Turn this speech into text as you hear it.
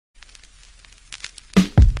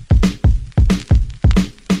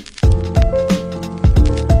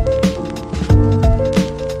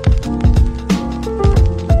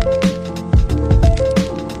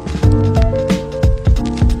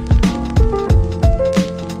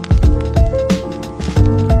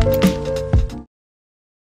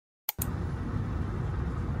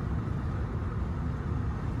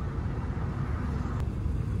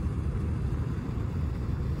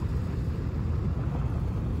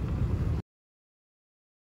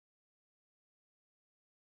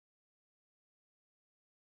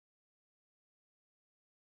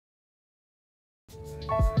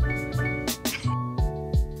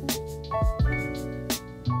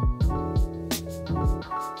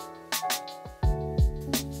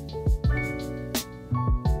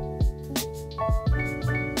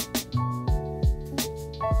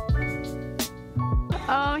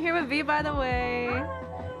Oh, I'm here with V, by the way.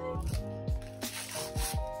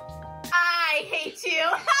 I hate you.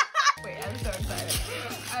 Wait, I'm so excited.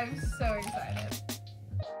 I'm so excited.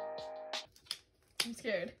 I'm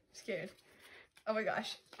scared. Oh my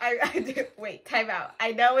gosh. I do. Wait, time out.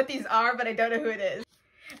 I know what these are, but I don't know who it is.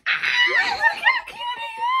 Ah, look how cute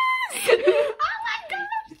it is! Oh my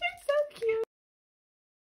gosh, they're so cute.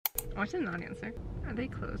 Watch them not answer. Are they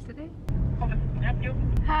closed today?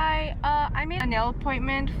 Hi, I made a nail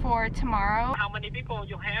appointment for tomorrow. How many people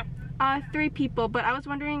you have? 3 people, but I was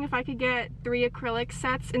wondering if I could get 3 acrylic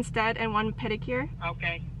sets instead and 1 pedicure.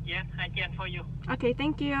 Okay, yes, I can for you. Okay,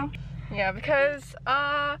 thank you. Yeah, because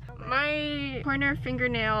my pointer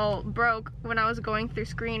fingernail broke when I was going through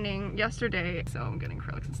screening yesterday, so I'm getting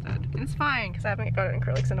acrylics instead. And it's fine, because I haven't gotten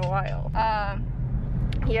acrylics in a while.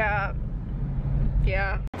 Yeah.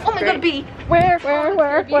 Oh my god, B! Where?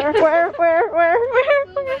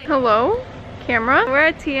 Hello? Camera? We're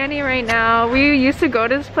at Tiani right now. We used to go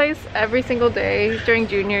to this place every single day during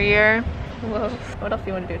junior year. Hello. What else do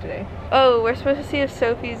you want to do today? Oh, we're supposed to see if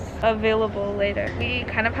Sophie's available later. We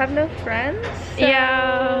kind of have no friends. So...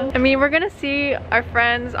 Yeah. I mean, we're gonna see our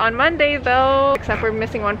friends on Monday though, except we're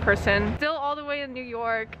missing 1 person. Still all the way in New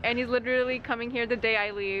York, and he's literally coming here the day I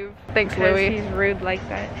leave. Thanks, Louie. He's rude like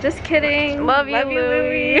that. Just kidding. Love you,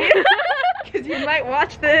 Louie. Because you might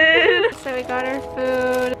watch this. So we got our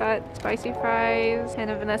food, got spicy fries, and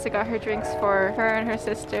Vanessa got her drinks for her and her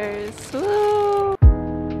sisters. Woo!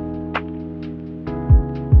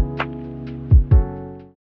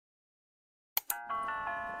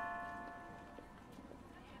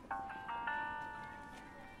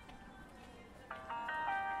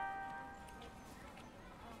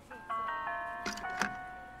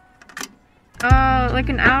 Oh, like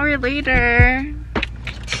an hour later.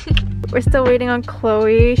 We're still waiting on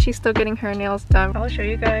Chloe. She's still getting her nails done. I'll show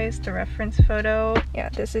you guys the reference photo. Yeah,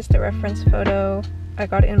 this is the reference photo. I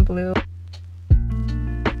got it in blue.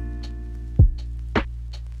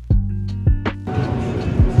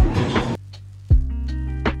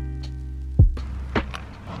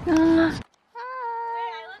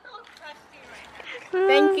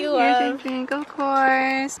 Thank you, Here's your love. drink, of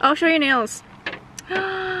course. I'll show you nails.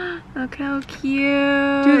 Look how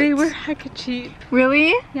cute. Dude, they were hecka cheap.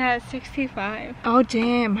 Really? Yeah, 65. Oh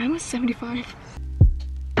damn, mine was 75.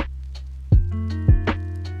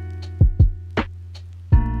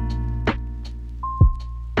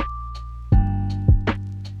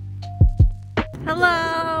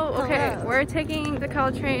 Hello! Okay, we're taking the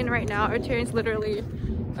Caltrain right now. Our train's literally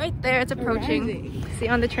right there. It's approaching. See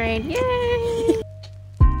you on the train. Yay!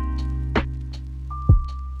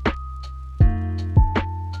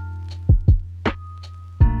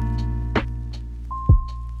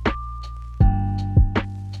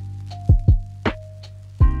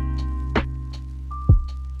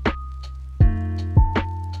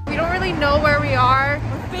 Know where we are.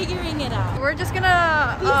 We're figuring it out. We're just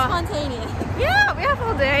gonna be spontaneous. Yeah, we have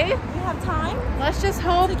all day. We have time. Let's just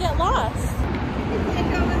hope to get lost.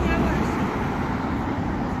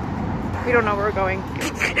 We don't know where we're going.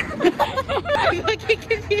 I'm looking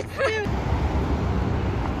confused too.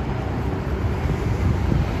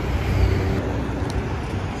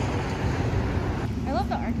 I love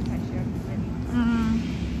the architecture of the city.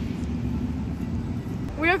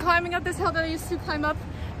 We are climbing up this hill that I used to climb up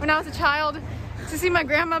when I was a child to see my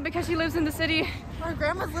grandma because she lives in the city. Our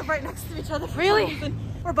grandmas live right next to each other. Really?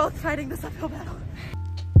 We're both fighting this uphill battle.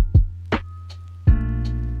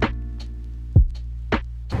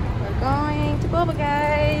 We're going to Boba,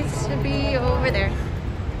 guys. Should be over there.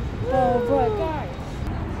 Boba, guys.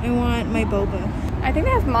 I want my boba. I think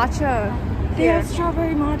they have matcha. They have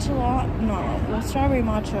strawberry matcha strawberry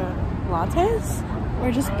matcha lattes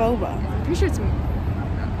or just boba? Pretty sure it's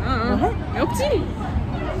What? milk tea.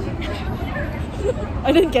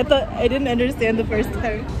 I didn't understand the first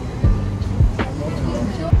time.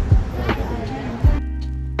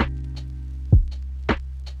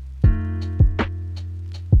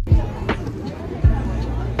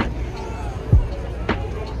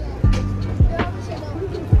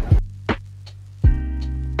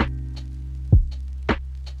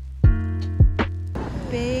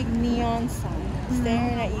 Big neon sign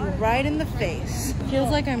staring at you right in the face. Feels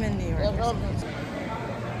like I'm in New York or something.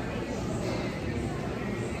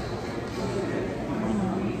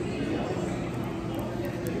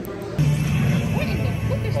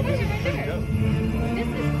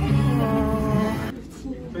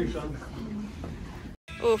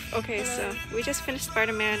 Oof, okay, so we just finished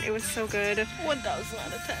Spider-Man. It was so good. 1,000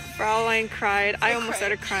 out of 10. Fraulein cried. I almost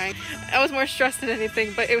started crying. I was more stressed than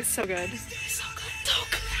anything, but it was so good. So good. So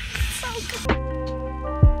good. So good.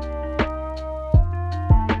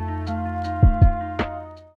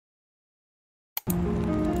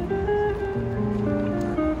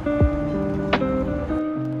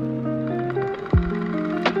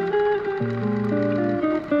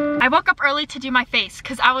 I woke up early to do my face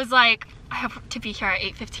because I was like, I have to be here at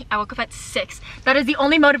 8:15. I woke up at 6. That is the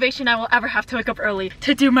only motivation I will ever have to wake up early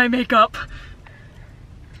to do my makeup.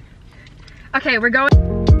 Okay, we're going.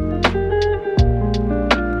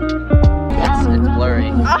 It's blurry.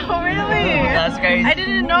 Oh, really? That's crazy. I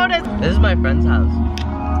didn't notice. This is my friend's house.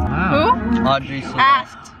 Who? Audrey.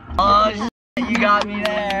 Asked. Oh, shit, you got me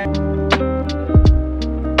there.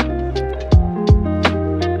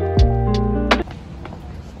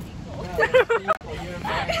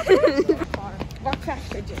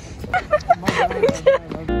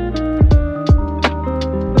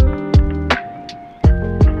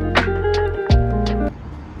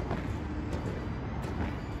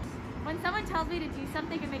 When someone tells me to do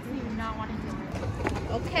something, it makes me not want to do it.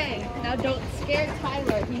 Okay, now don't scare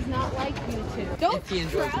Tyler. He's not like you two. Don't trap him.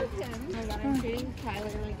 Oh my god, I'm treating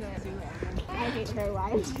Tyler like a I hate her.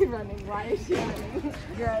 Why is she running? Why is she running?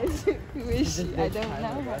 Guys, who is she? I don't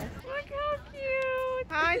know her. Look how cute.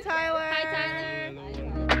 Hi, Tyler. Hi, Tyler.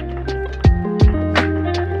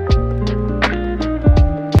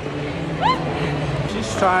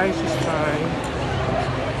 She's trying, she's trying.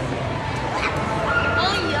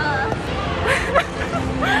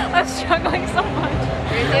 I'm struggling so much.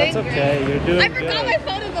 That's okay, you're doing good. I forgot my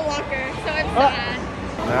phone in the locker, so I'm sad.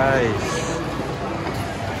 Nice.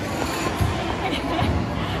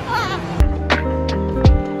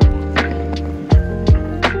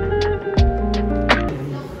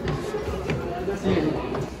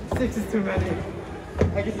 Six is too many.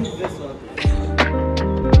 I can use this one.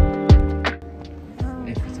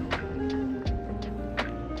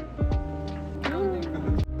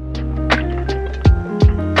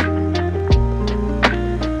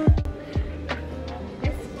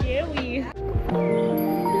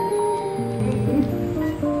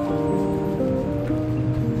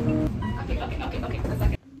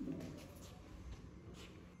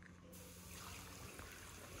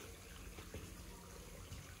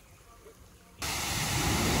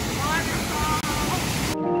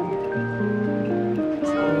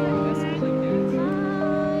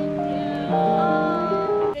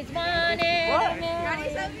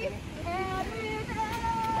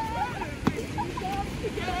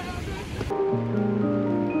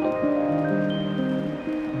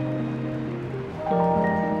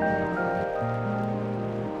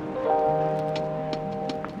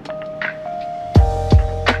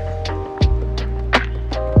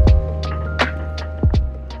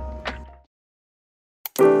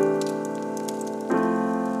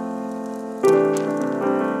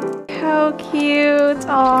 How cute.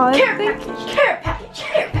 Aw, thank you. Care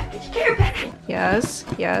package. Yes,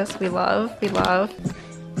 yes, we love, we love.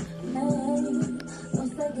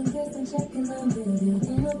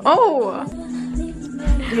 Oh!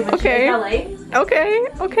 Okay. Okay,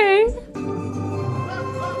 okay.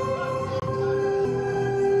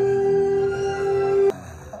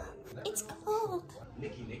 It's cold.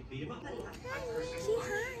 Say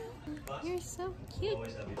hi. You're so cute.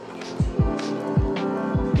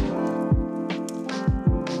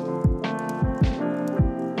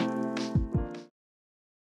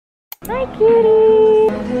 Hi, kitty.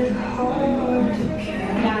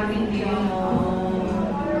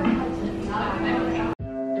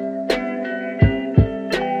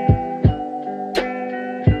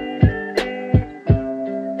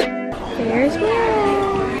 There's Will.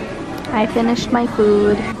 I finished my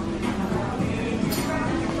food.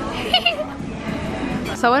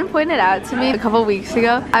 Someone pointed out to me a couple weeks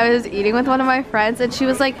ago, I was eating with one of my friends and she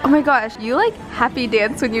was like, oh my gosh, you like happy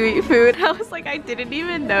dance when you eat food. I was like, I didn't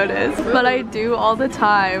even notice, but I do all the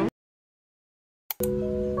time.